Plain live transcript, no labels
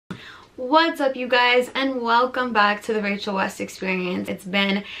What's up, you guys, and welcome back to the Rachel West Experience. It's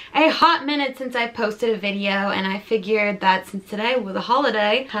been a hot minute since I posted a video, and I figured that since today was a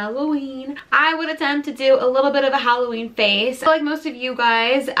holiday, Halloween, I would attempt to do a little bit of a Halloween face. Like most of you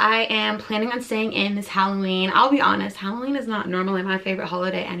guys, I am planning on staying in this Halloween. I'll be honest, Halloween is not normally my favorite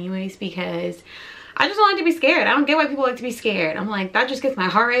holiday anyways, because I just don't like to be scared. I don't get why people like to be scared. I'm like, that just gets my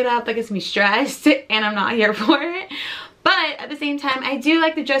heart rate up, that gets me stressed, and I'm not here for it. But at the same time, I do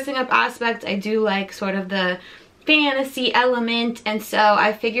like the dressing up aspect. I do like sort of the fantasy element, and so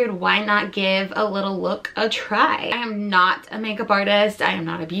I figured why not give a little look a try. I am not a makeup artist. I am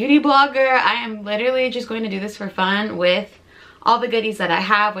not a beauty blogger. I am literally just going to do this for fun with all the goodies that I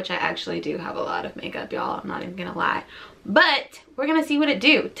have, which I actually do have a lot of makeup, y'all. I'm not even gonna lie. But we're gonna see what it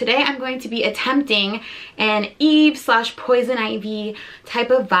do. Today I'm going to be attempting an Eve / Poison Ivy type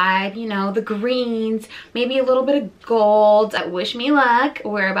of vibe, you know, the greens, maybe a little bit of gold. Wish me luck.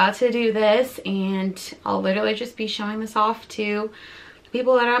 We're about to do this, and I'll literally just be showing this off to the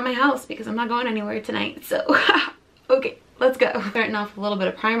people that are at my house because I'm not going anywhere tonight. So okay, let's go. Starting off with a little bit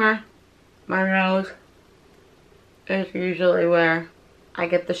of primer. My nose is usually where I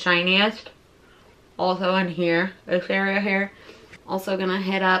get the shiniest. Also in here, this area here. Also gonna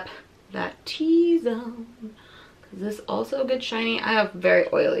hit up that T-zone because this also gets shiny. I have very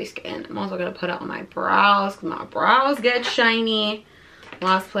oily skin. I'm also gonna put it on my brows because my brows get shiny.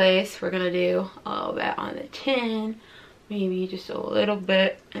 Last place, we're gonna do a little bit on the chin, maybe just a little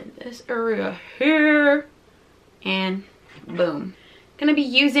bit in this area here, and boom. Gonna be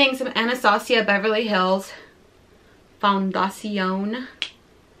using some Anastasia Beverly Hills Foundation.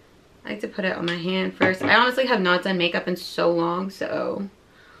 I like to put it on my hand first. I honestly have not done makeup in so long, so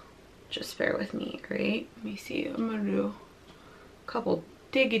just bear with me, right? Let me see. I'm gonna do a couple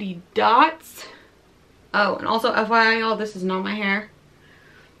diggity dots. Oh, and also FYI, y'all, this is not my hair.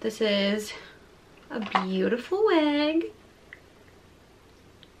 This is a beautiful wig.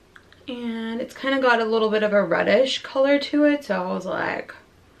 And it's kind of got a little bit of a reddish color to it, so I was like,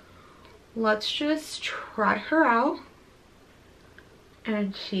 let's just try her out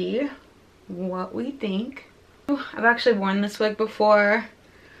and see what we think. I've actually worn this wig before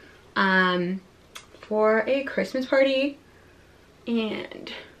for a Christmas party,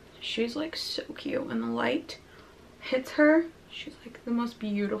 and she's like so cute when the light hits her. She's like the most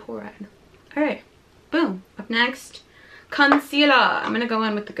beautiful red. All right, boom. Up next, concealer. I'm gonna go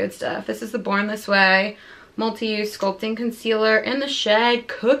in with the good stuff. This is the Born This Way multi-use sculpting concealer in the shade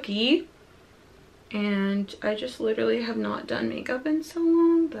Cookie. And I just literally have not done makeup in so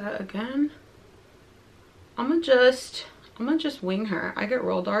long that, again, I'm gonna just wing her. I get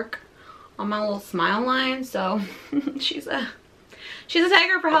real dark on my little smile line, so she's a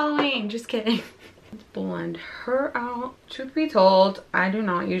tiger for Halloween. Just kidding. Let's blend her out. Truth be told, I do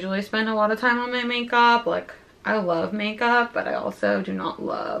not usually spend a lot of time on my makeup. Like, I love makeup, but I also do not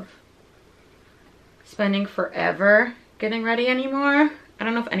love spending forever getting ready anymore. I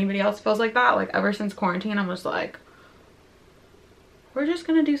don't know if anybody else feels like that. Like, ever since quarantine, I'm just like, we're just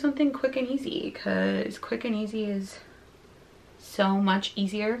gonna do something quick and easy, because quick and easy is so much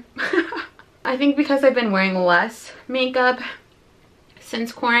easier. I think because I've been wearing less makeup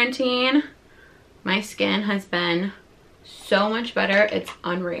since quarantine, my skin has been so much better. It's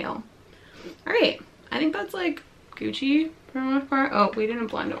unreal. All right, I think that's like Gucci for the most part. Oh, we didn't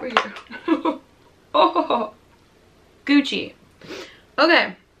blend over here. Oh, Gucci.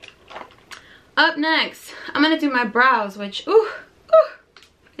 Okay, up next, I'm gonna do my brows, which,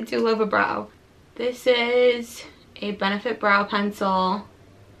 I do love a brow. This is a Benefit brow pencil.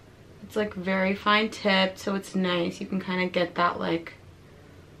 It's like very fine tipped, so it's nice. You can kind of get that like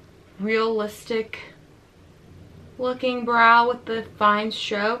realistic looking brow with the fine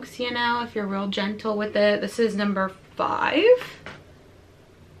strokes, you know, if you're real gentle with it. This is number 5.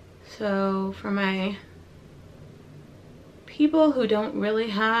 So for my people who don't really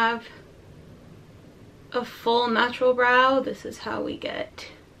have a full natural brow, this is how we get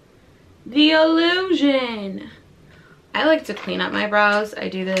the illusion. I like to clean up my brows. I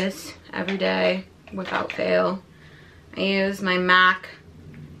do this every day without fail. I use my MAC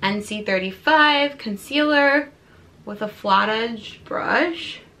NC35 concealer with a flat edge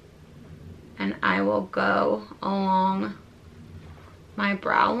brush, and I will go along my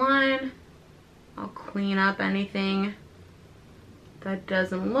brow line. I'll clean up anything that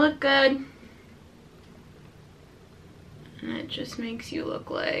doesn't look good, and it just makes you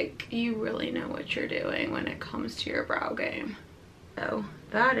look like you really know what you're doing when it comes to your brow game. So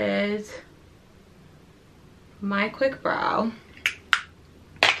that is my quick brow.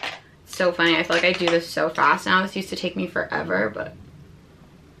 So funny, I feel like I do this so fast now. This used to take me forever, but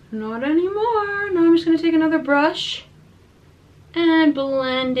Not anymore. Now I'm just gonna take another brush and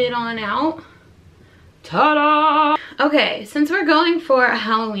blend it on out. Ta-da! Okay, since we're going for a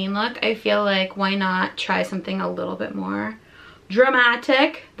Halloween look, I feel like why not try something a little bit more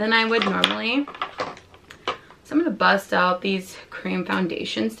dramatic than I would normally. So I'm gonna bust out these cream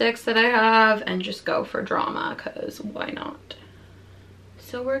foundation sticks that I have and just go for drama, because why not?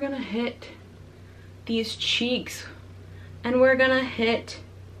 So we're gonna hit these cheeks and we're gonna hit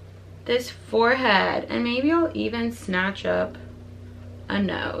this forehead, and maybe I'll even snatch up a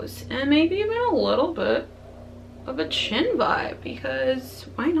nose and maybe even a little bit of a chin vibe, because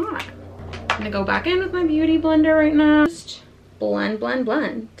why not? I'm gonna go back in with my beauty blender right now. Just blend, blend,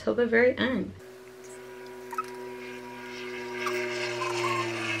 blend till the very end.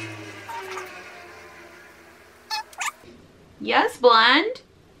 Yes, blend.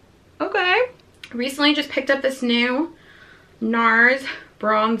 Okay. Recently just picked up this new NARS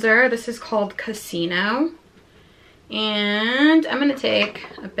bronzer. This is called Casino. And I'm gonna take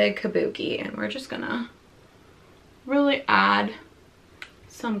a big kabuki and we're just gonna really add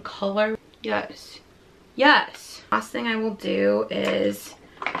some color. Yes. Yes. Last thing I will do is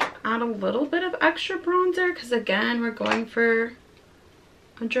add a little bit of extra bronzer, because again, we're going for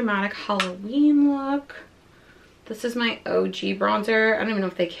a dramatic Halloween look. This is my OG bronzer. I don't even know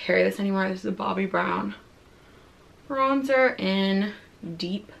if they carry this anymore. This is a Bobbi Brown bronzer in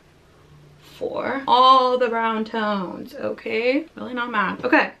Deep for all the brown tones. Okay, really not mad.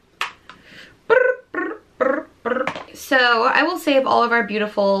 Okay. So I will save all of our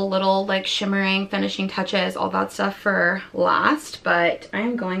beautiful little like shimmering finishing touches, all that stuff for last, but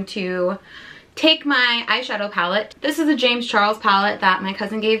I'm going to take my eyeshadow palette. This is a James Charles palette that my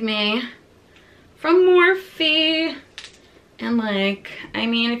cousin gave me from Morphe. And like, I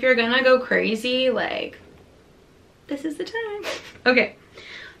mean, if you're gonna go crazy, like, this is the time. Okay,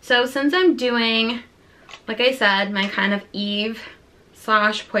 so since I'm doing, like I said, my kind of Eve /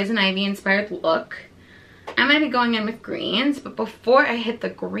 Poison Ivy inspired look, I'm gonna be going in with greens, but before I hit the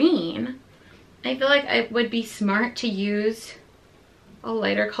green, I feel like it would be smart to use a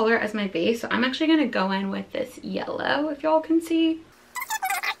lighter color as my base. So I'm actually gonna go in with this yellow, if y'all can see.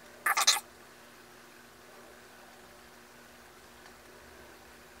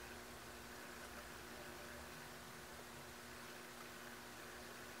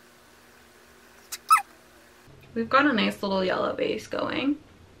 We've got a nice little yellow base going.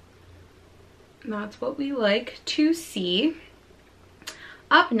 And that's what we like to see.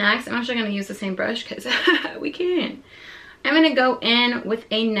 Up next, I'm actually going to use the same brush because we can. I'm going to go in with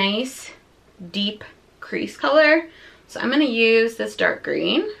a nice deep crease color. So I'm going to use this dark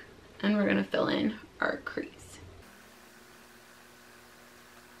green and we're going to fill in our crease.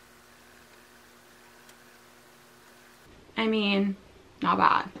 I mean, not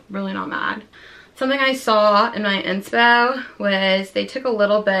bad. Really not bad. Something I saw in my inspo was they took a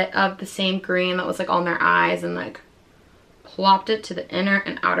little bit of the same green that was like on their eyes and like plopped it to the inner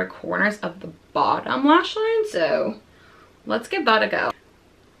and outer corners of the bottom lash line. So let's give that a go.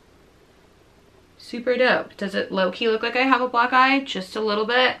 Super dope. Does it low-key look like I have a black eye? Just a little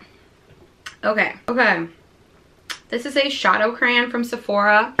bit. Okay. Okay. This is a shadow crayon from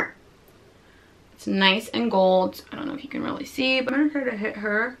Sephora. It's nice and gold. I don't know if you can really see, but I'm gonna try to hit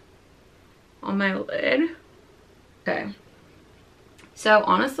her on my lid. Okay. So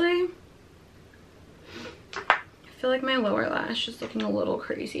honestly, I feel like my lower lash is looking a little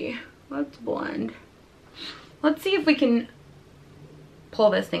crazy. Let's blend. Let's see if we can pull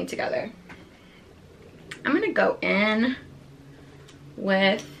this thing together. I'm gonna go in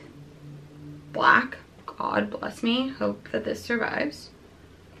with black. God bless me. Hope that this survives.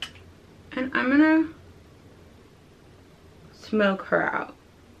 And I'm gonna smoke her out.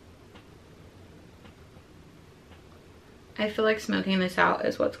 I feel like smoking this out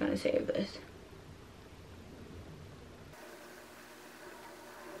is what's gonna save this.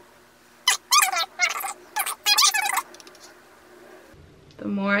 The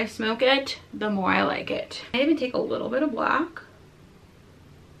more I smoke it, the more I like it. I even take a little bit of black.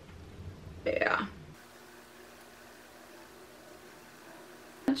 Yeah.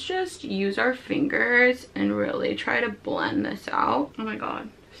 Let's just use our fingers and really try to blend this out. Oh my god,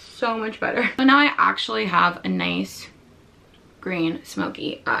 so much better. So now I actually have a nice green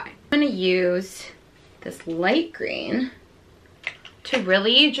smoky eye. I'm gonna use this light green to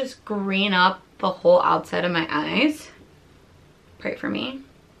really just green up the whole outside of my eyes. Pray for me.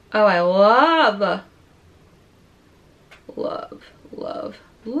 Oh, I love, love, love.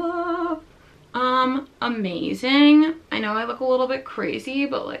 Amazing. I know I look a little bit crazy,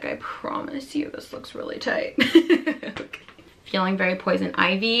 but like I promise you this looks really tight. Okay. feeling very poison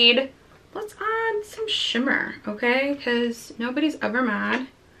ivied, let's add some shimmer, okay? Because nobody's ever mad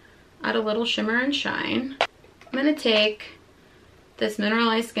at a little shimmer and shine. I'm gonna take this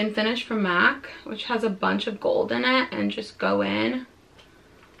mineralized skin finish from MAC, which has a bunch of gold in it, and just go in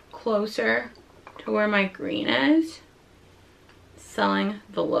closer to where my green is. Selling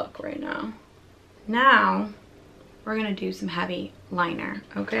the look right now. Now we're gonna do some heavy liner,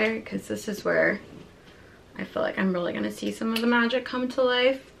 okay? Because this is where I feel like I'm really gonna see some of the magic come to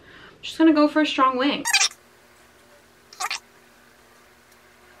life. I'm just gonna go for a strong wing.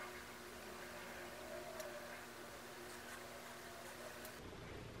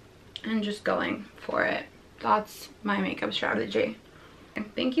 And just going for it. That's my makeup strategy.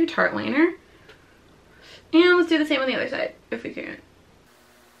 Thank you, Tarte liner. And let's do the same on the other side, if we can.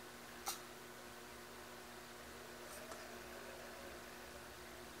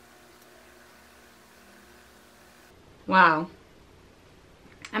 Wow.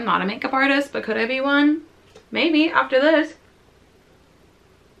 I'm not a makeup artist, but could I be one? Maybe, after this.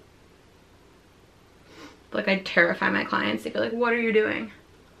 Like, I'd terrify my clients. They'd be like, what are you doing?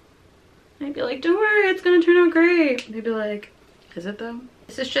 I'd be like, don't worry, it's gonna turn out great. They'd be like, is it though?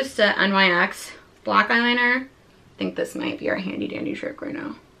 This is just a NYX black eyeliner. I think this might be our handy dandy trick right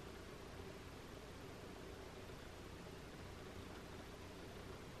now.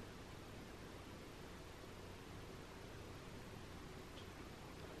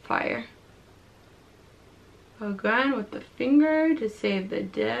 Fire. Again with the finger to save the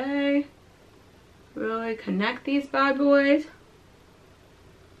day. Really connect these bad boys.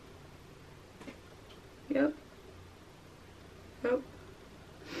 Yep. Yep.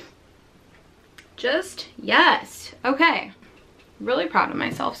 Just yes. Okay. Really proud of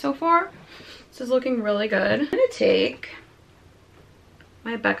myself so far. This is looking really good. I'm gonna take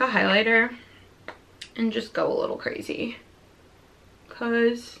my Becca highlighter and just go a little crazy,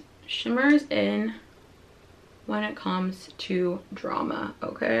 because shimmer's in when it comes to drama,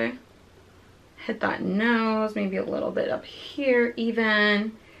 okay? Hit that nose, maybe a little bit up here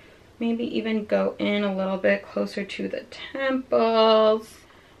even. Maybe even go in a little bit closer to the temples.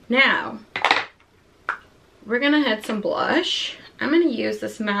 Now, we're gonna hit some blush. I'm gonna use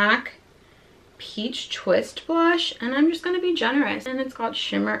this MAC Peach Twist blush, and I'm just gonna be generous. And it's got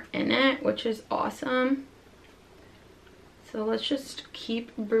shimmer in it, which is awesome. So let's just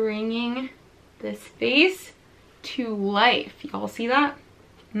keep bringing this face to life. Y'all see that?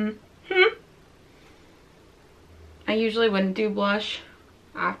 I usually wouldn't do blush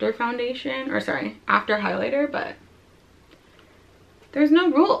after foundation, or sorry, after highlighter, but there's no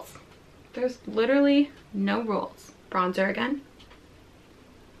rules. There's literally no rules. Bronzer again.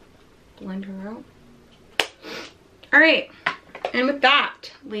 Blend her out. All right, and with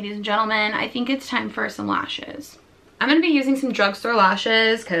that, ladies and gentlemen, I think it's time for some lashes. I'm gonna be using some drugstore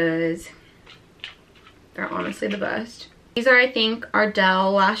lashes because they're honestly the best. These are, I think,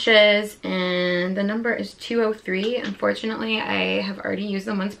 Ardell lashes, and the number is 203. Unfortunately, I have already used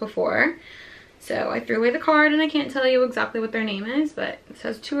them once before, so I threw away the card and I can't tell you exactly what their name is, but it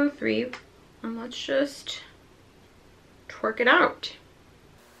says 203, and let's just twerk it out.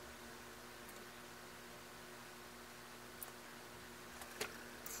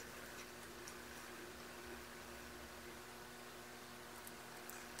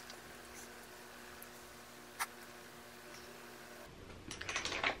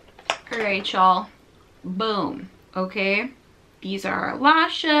 All right, y'all, boom. Okay, these are our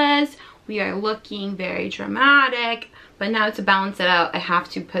lashes. We are looking very dramatic, but now to balance it out, I have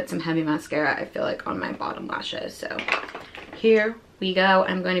to put some heavy mascara, I feel like, on my bottom lashes. So here we go.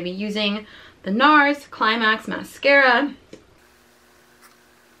 I'm going to be using the NARS Climax mascara.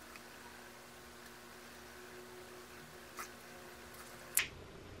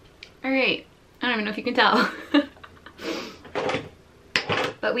 All right, I don't even know if you can tell.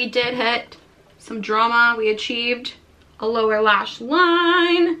 But we did hit some drama. We achieved a lower lash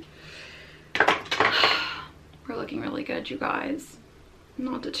line. We're looking really good, you guys.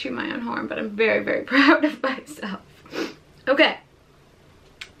 Not to toot my own horn, but I'm very, very proud of myself. Okay,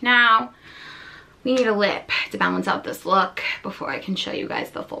 now we need a lip to balance out this look before I can show you guys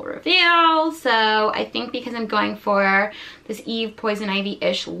the full reveal. So I think because I'm going for this Eve Poison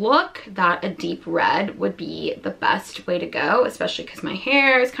Ivy-ish look, that a deep red would be the best way to go, especially because my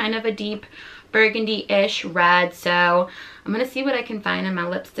hair is kind of a deep burgundy-ish red. So I'm gonna see what I can find in my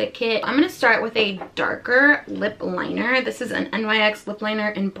lipstick kit. I'm gonna start with a darker lip liner. This is an NYX lip liner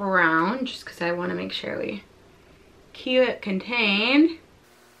in brown, just because I want to make sure we keep it contained.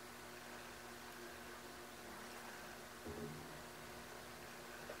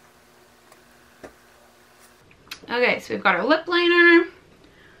 Okay, so we've got our lip liner.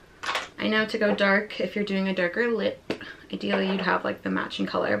 I know to go dark, if you're doing a darker lip, ideally you'd have like the matching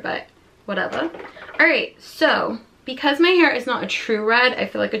color, but whatever. All right, so because my hair is not a true red, I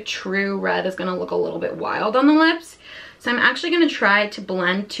feel like a true red is gonna look a little bit wild on the lips. So I'm actually gonna try to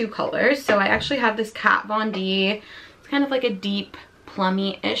blend two colors. So I actually have this Kat Von D. It's kind of like a deep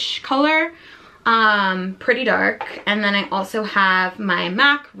plummy-ish color. Pretty dark. And then I also have my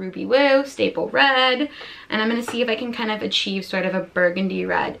MAC Ruby Woo Staple Red. And I'm gonna see if I can kind of achieve sort of a burgundy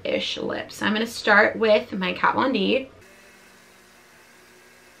red-ish lip. So I'm gonna start with my Kat Von D.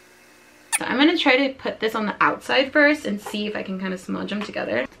 So I'm gonna try to put this on the outside first and see if I can kind of smudge them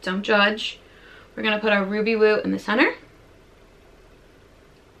together. Don't judge. We're gonna put our Ruby Woo in the center.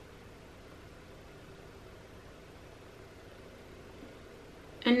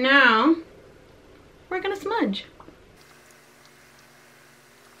 And now we're gonna smudge.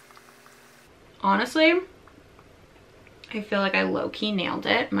 Honestly, I feel like I low-key nailed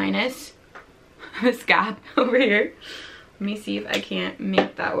it, minus this gap over here. Let me see if I can't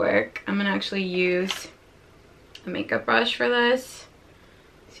make that work. I'm gonna actually use a makeup brush for this.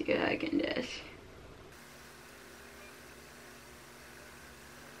 See if I can just.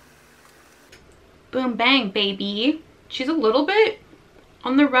 Boom, bang, baby. She's a little bit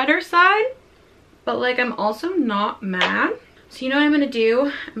on the redder side, but like I'm also not mad. So you know what I'm gonna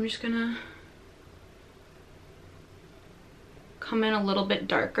do? I'm just gonna come in a little bit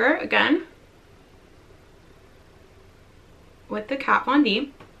darker again with the Kat Von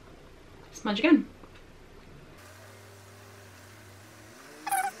D. Smudge again.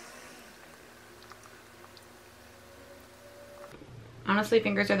 Honestly,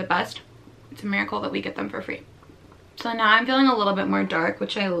 fingers are the best. It's a miracle that we get them for free. So now I'm feeling a little bit more dark,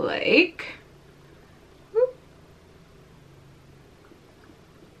 which I like.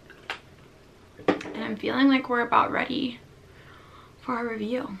 And I'm feeling like we're about ready for our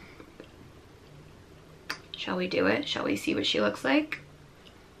review. Shall we do it? Shall we see what she looks like?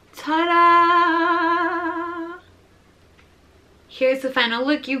 Ta-da! Here's the final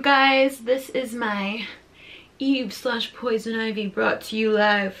look, you guys. This is my Eve/Poison Ivy brought to you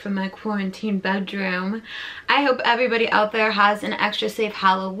live from my quarantine bedroom. I hope everybody out there has an extra safe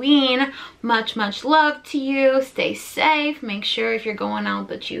Halloween. Much love to you. Stay safe. Make sure if you're going out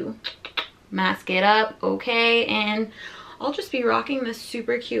that you mask it up, okay? And I'll just be rocking this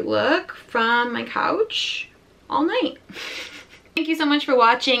super cute look from my couch all night. Thank you so much for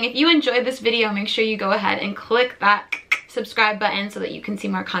watching. If you enjoyed this video, make sure you go ahead and click that subscribe button so that you can see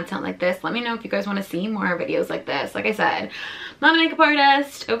more content like this. Let me know if you guys want to see more videos like this. Like I said, I'm not a makeup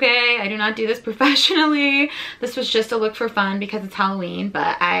artist, okay? I do not do this professionally. This was just a look for fun because it's Halloween,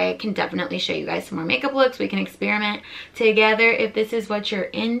 but I can definitely show you guys some more makeup looks. We can experiment together if this is what you're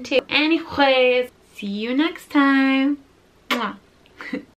into. Anyways, see you next time. Mwah.